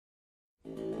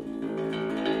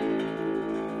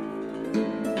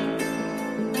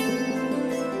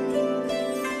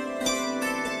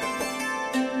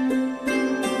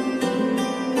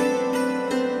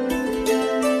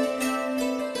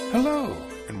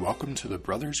and welcome to the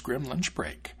Brothers Grimm Lunch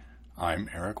Break. I'm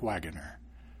Eric Wagoner.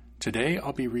 Today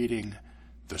I'll be reading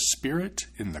The Spirit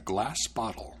in the Glass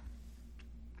Bottle.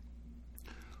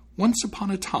 Once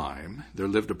upon a time, there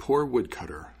lived a poor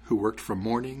woodcutter who worked from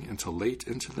morning until late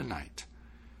into the night.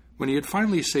 When he had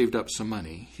finally saved up some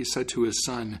money, he said to his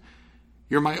son,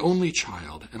 "You're my only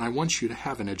child, and I want you to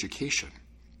have an education.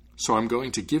 So I'm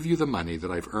going to give you the money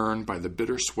that I've earned by the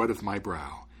bitter sweat of my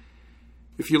brow.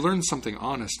 If you learn something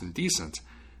honest and decent,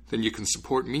 then you can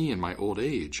support me in my old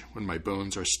age when my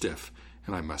bones are stiff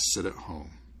and I must sit at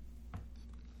home."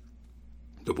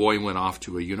 The boy went off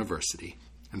to a university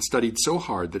and studied so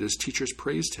hard that his teachers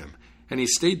praised him, and he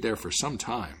stayed there for some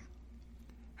time.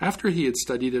 After he had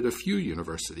studied at a few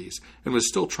universities and was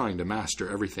still trying to master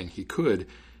everything he could,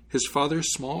 his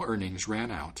father's small earnings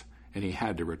ran out, and he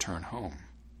had to return home.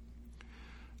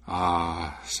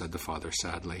 "Ah," said the father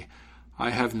sadly,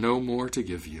 "I have no more to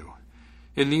give you.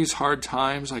 In these hard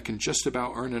times I can just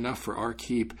about earn enough for our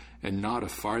keep, and not a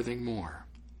farthing more."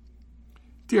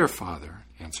 "Dear father,"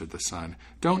 answered the son,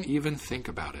 "don't even think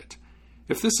about it.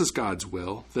 If this is God's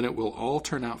will, then it will all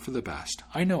turn out for the best.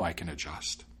 I know I can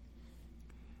adjust."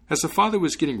 As the father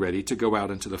was getting ready to go out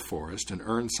into the forest and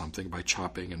earn something by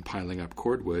chopping and piling up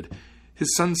cordwood,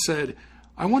 his son said,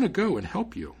 "I want to go and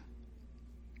help you."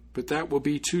 "But that will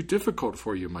be too difficult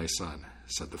for you, my son,"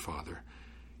 said the father.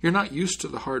 "You're not used to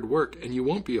the hard work, and you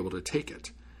won't be able to take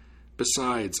it.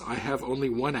 Besides, I have only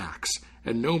one axe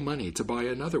and no money to buy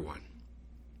another one."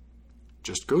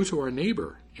 "Just go to our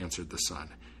neighbor," answered the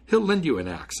son. "He'll lend you an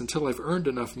axe until I've earned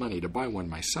enough money to buy one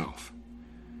myself."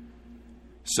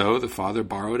 So the father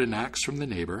borrowed an axe from the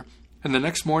neighbor, and the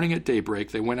next morning at daybreak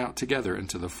they went out together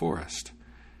into the forest.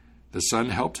 The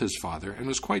son helped his father and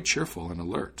was quite cheerful and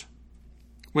alert.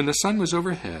 When the sun was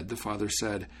overhead, the father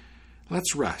said,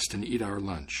 "Let's rest and eat our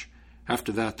lunch.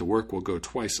 After that, the work will go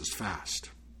twice as fast."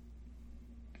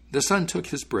 The son took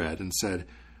his bread and said,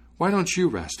 "Why don't you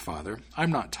rest, father?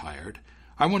 I'm not tired.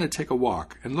 I want to take a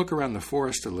walk and look around the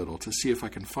forest a little to see if I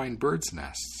can find birds'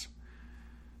 nests."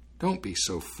 "Don't be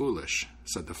so foolish,"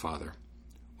 said the father.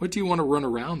 "What do you want to run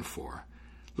around for?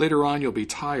 Later on you'll be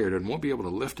tired and won't be able to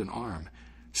lift an arm.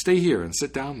 Stay here and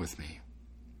sit down with me."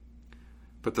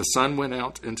 But the son went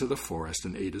out into the forest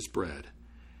and ate his bread.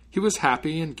 He was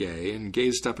happy and gay and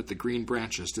gazed up at the green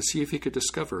branches to see if he could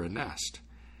discover a nest.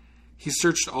 He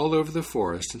searched all over the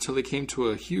forest until he came to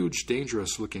a huge,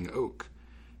 dangerous-looking oak.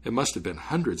 It must have been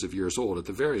hundreds of years old at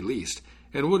the very least,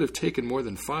 and would have taken more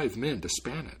than 5 men to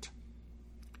span it.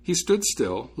 He stood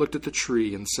still, looked at the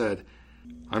tree, and said,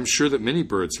 "I'm sure that many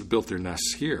birds have built their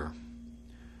nests here."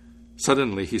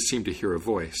 Suddenly he seemed to hear a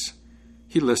voice.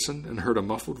 He listened and heard a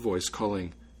muffled voice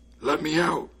calling, "Let me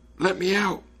out! Let me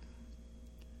out!"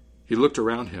 He looked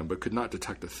around him but could not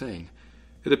detect a thing.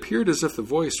 It appeared as if the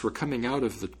voice were coming out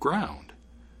of the ground.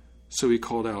 So he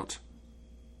called out,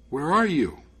 "Where are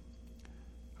you?"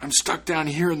 "I'm stuck down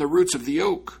here in the roots of the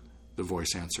oak," the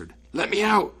voice answered. "Let me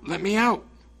out! Let me out!"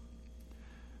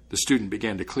 The student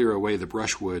began to clear away the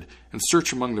brushwood and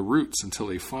search among the roots until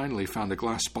he finally found a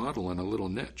glass bottle in a little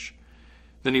niche.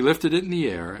 Then he lifted it in the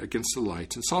air against the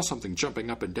light and saw something jumping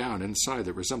up and down inside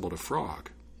that resembled a frog.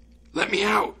 "Let me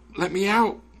out! Let me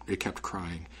out!" it kept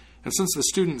crying, and since the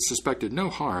student suspected no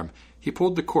harm, he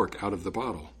pulled the cork out of the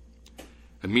bottle.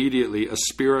 Immediately a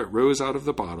spirit rose out of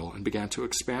the bottle and began to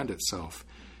expand itself.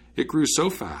 It grew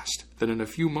so fast that in a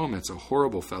few moments a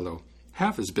horrible fellow,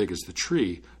 half as big as the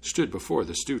tree, stood before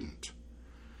the student.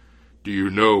 "Do you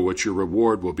know what your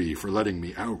reward will be for letting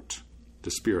me out?"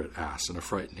 the spirit asked in a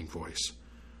frightening voice.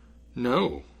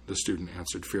 "No," the student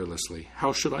answered fearlessly.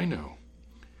 "How should I know?"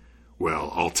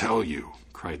 "Well, I'll tell you,"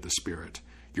 cried the spirit.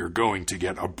 "You're going to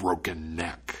get a broken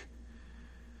neck."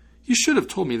 "You should have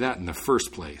told me that in the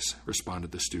first place,"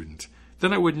 responded the student.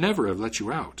 "Then I would never have let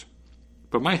you out.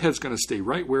 But my head's going to stay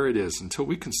right where it is until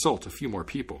we consult a few more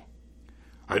people."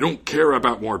 "I don't care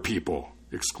about more people,"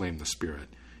 exclaimed the spirit.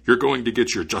 "You're going to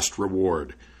get your just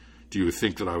reward. Do you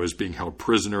think that I was being held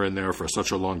prisoner in there for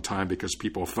such a long time because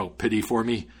people felt pity for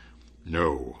me?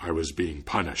 No, I was being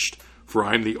punished, for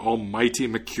I'm the almighty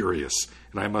Mercurius,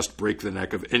 and I must break the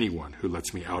neck of anyone who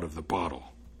lets me out of the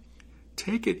bottle."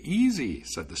 "Take it easy,"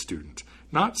 said the student.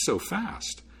 "Not so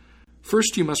fast.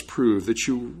 First you must prove that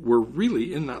you were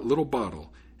really in that little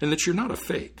bottle, and that you're not a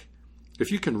fake. If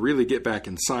you can really get back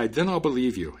inside, then I'll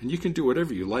believe you, and you can do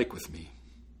whatever you like with me."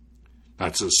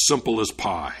 "That's as simple as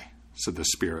pie," said the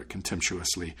spirit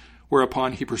contemptuously,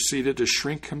 whereupon he proceeded to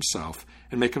shrink himself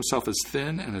and make himself as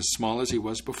thin and as small as he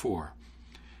was before.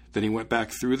 Then he went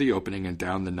back through the opening and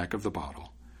down the neck of the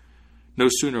bottle. No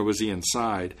sooner was he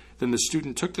inside than the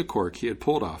student took the cork he had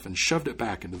pulled off and shoved it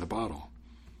back into the bottle.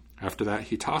 After that,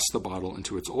 he tossed the bottle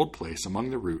into its old place among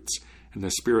the roots, and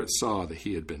the spirit saw that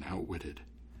he had been outwitted.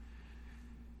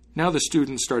 Now the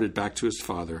student started back to his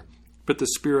father, but the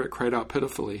spirit cried out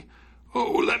pitifully,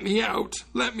 "Oh, let me out!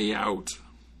 Let me out!"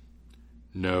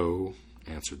 "No,"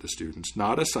 answered the student,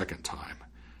 "not a second time.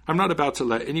 I'm not about to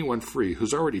let anyone free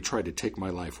who's already tried to take my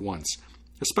life once,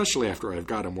 especially after I've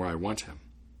got him where I want him."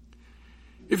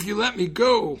 "If you let me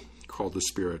go," called the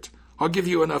spirit, "I'll give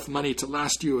you enough money to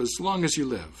last you as long as you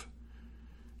live."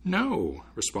 "No,"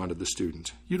 responded the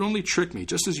student. "You'd only trick me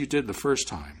just as you did the first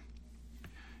time."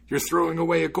 "You're throwing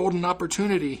away a golden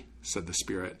opportunity," said the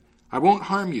spirit. "I won't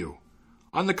harm you.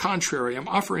 On the contrary, I'm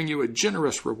offering you a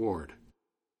generous reward."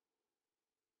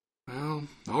 "Well,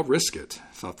 I'll risk it,"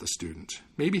 thought the student.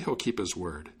 "Maybe he'll keep his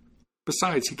word.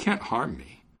 Besides, he can't harm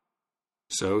me."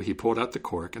 So he pulled out the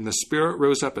cork, and the spirit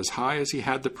rose up as high as he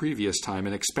had the previous time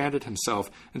and expanded himself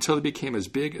until he became as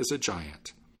big as a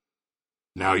giant.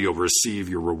 "Now you'll receive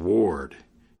your reward,"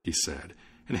 he said,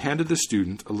 and handed the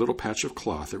student a little patch of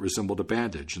cloth that resembled a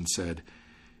bandage, and said,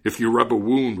 "If you rub a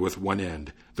wound with one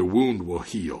end, the wound will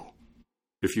heal.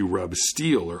 If you rub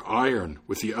steel or iron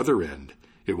with the other end,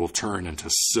 it will turn into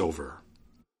silver."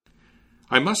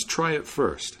 "I must try it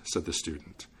first," said the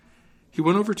student. He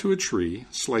went over to a tree,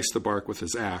 sliced the bark with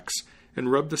his axe,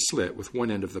 and rubbed the slit with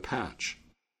one end of the patch.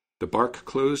 The bark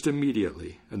closed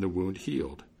immediately, and the wound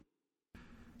healed.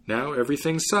 "Now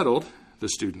everything's settled," the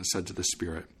student said to the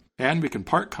spirit, "and we can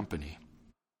part company."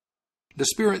 The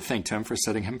spirit thanked him for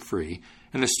setting him free,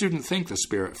 and the student thanked the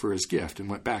spirit for his gift and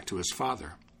went back to his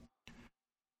father.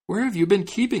 "Where have you been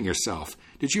keeping yourself?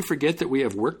 Did you forget that we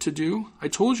have work to do? I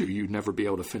told you you'd never be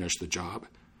able to finish the job."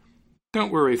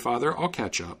 "Don't worry, father, I'll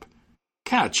catch up."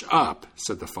 "Catch up,"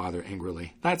 said the father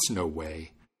angrily. "That's no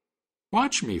way."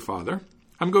 "Watch me, father.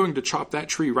 I'm going to chop that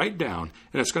tree right down,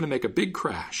 and it's going to make a big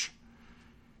crash."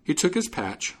 He took his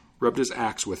patch, rubbed his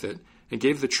axe with it, and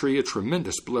gave the tree a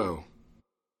tremendous blow.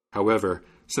 However,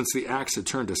 since the axe had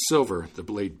turned to silver, the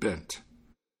blade bent.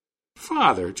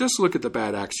 "Father, just look at the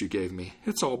bad axe you gave me.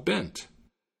 It's all bent."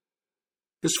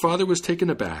 His father was taken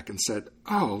aback and said,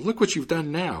 "Oh, look what you've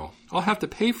done now. I'll have to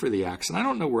pay for the axe, and I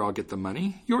don't know where I'll get the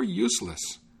money. You're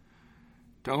useless."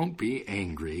 "Don't be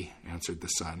angry," answered the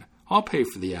son. "I'll pay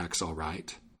for the axe all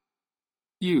right."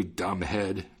 "You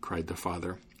dumbhead," cried the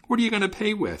father. "What are you going to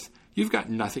pay with? You've got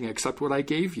nothing except what I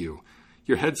gave you.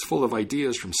 Your head's full of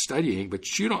ideas from studying,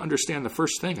 but you don't understand the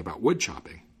first thing about wood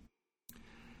chopping."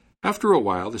 After a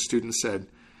while, the student said,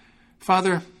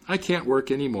 "Father, I can't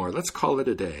work any more. Let's call it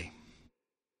a day."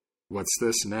 "What's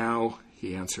this now?"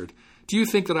 he answered. "Do you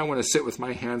think that I want to sit with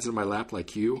my hands in my lap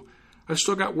like you? I've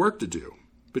still got work to do,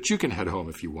 but you can head home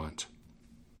if you want."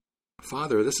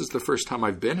 "Father, this is the first time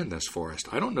I've been in this forest.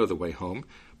 I don't know the way home.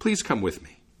 Please come with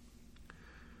me."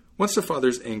 Once the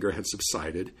father's anger had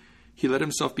subsided, he let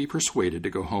himself be persuaded to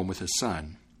go home with his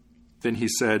son. Then he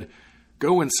said,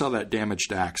 "Go and sell that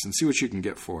damaged axe and see what you can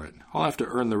get for it. I'll have to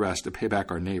earn the rest to pay back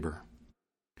our neighbor."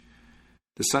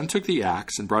 The son took the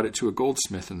axe and brought it to a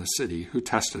goldsmith in the city, who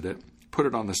tested it, put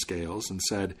it on the scales, and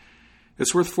said,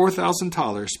 "It's worth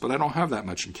 $4,000, but I don't have that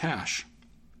much in cash."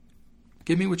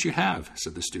 "Give me what you have,"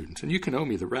 said the student, "and you can owe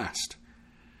me the rest."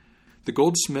 The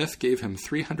goldsmith gave him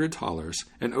 $300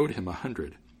 and owed him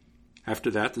 100.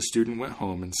 After that, the student went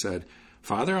home and said,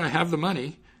 "Father, I have the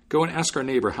money. Go and ask our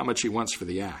neighbor how much he wants for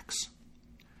the axe."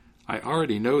 "I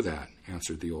already know that,"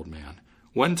 answered the old man.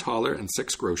 $1 and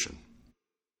 6 groschen.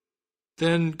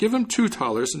 "Then give him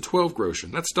 $2 and 12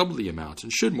 groschen. That's double the amount,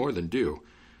 and should more than do.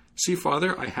 See,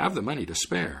 father, I have the money to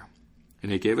spare."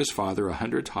 And he gave his father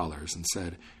 $100 and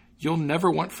said, "You'll never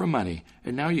want for money,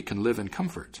 and now you can live in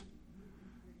comfort."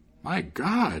 "My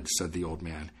God," said the old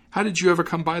man, "how did you ever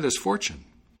come by this fortune?"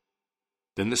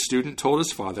 Then the student told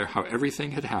his father how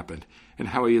everything had happened, and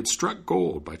how he had struck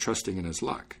gold by trusting in his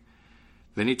luck.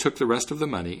 Then he took the rest of the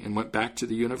money and went back to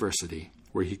the university,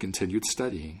 where he continued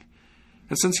studying.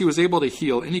 And since he was able to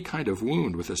heal any kind of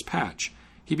wound with his patch,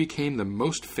 he became the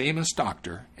most famous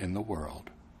doctor in the world.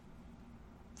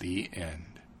 The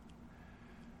end.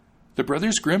 The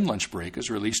Brothers Grimm Lunch Break is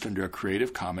released under a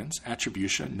Creative Commons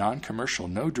Attribution Non-Commercial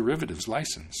No Derivatives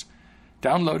license.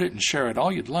 Download it and share it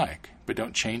all you'd like, but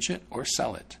don't change it or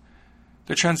sell it.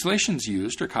 The translations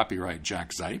used are copyright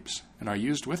Jack Zipes and are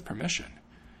used with permission.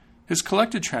 His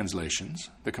collected translations,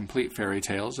 The Complete Fairy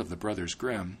Tales of the Brothers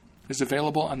Grimm, is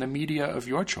available on the media of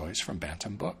your choice from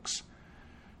Bantam Books.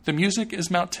 The music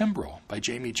is Mount Timbrel by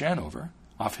Jamie Janover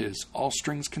off his All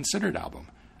Strings Considered album,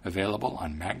 available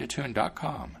on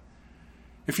Magnatune.com.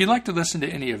 If you'd like to listen to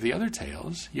any of the other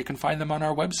tales, you can find them on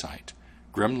our website,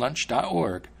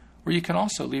 grimlunch.org, where you can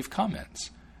also leave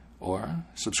comments or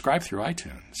subscribe through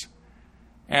iTunes.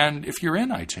 And if you're in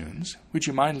iTunes, would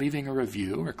you mind leaving a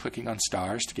review or clicking on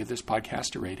stars to give this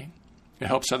podcast a rating? It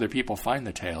helps other people find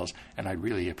the tales, and I'd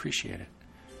really appreciate it.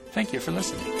 Thank you for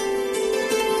listening.